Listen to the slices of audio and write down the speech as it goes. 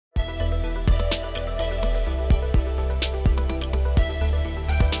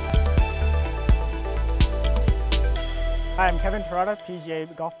Hi, I'm Kevin Terada,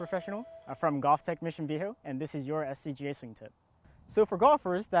 PGA golf professional from GOLFTEC Mission Viejo, and this is your SCGA swing tip. So for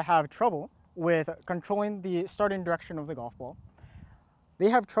golfers that have trouble with controlling the starting direction of the golf ball, they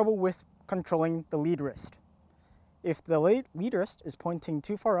have trouble with controlling the lead wrist. If the lead wrist is pointing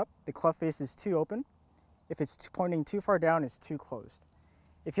too far up, the club face is too open. If it's pointing too far down, it's too closed.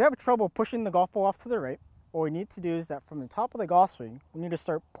 If you have trouble pushing the golf ball off to the right, what we need to do is that from the top of the golf swing, we need to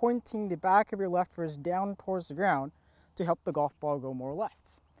start pointing the back of your left wrist down towards the ground to help the golf ball go more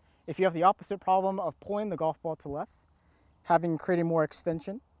left. If you have the opposite problem of pulling the golf ball to left, creating more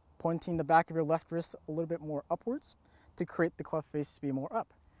extension, pointing the back of your left wrist a little bit more upwards to create the club face to be more up.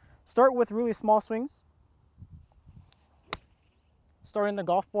 Start with really small swings, starting the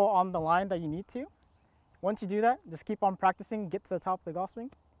golf ball on the line that you need to. Once you do that, just keep on practicing, get to the top of the golf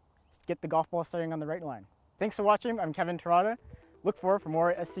swing, get the golf ball starting on the right line. Thanks for watching. I'm Kevin Terada. Look forward for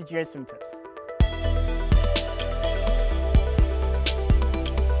more SCGA swing tips.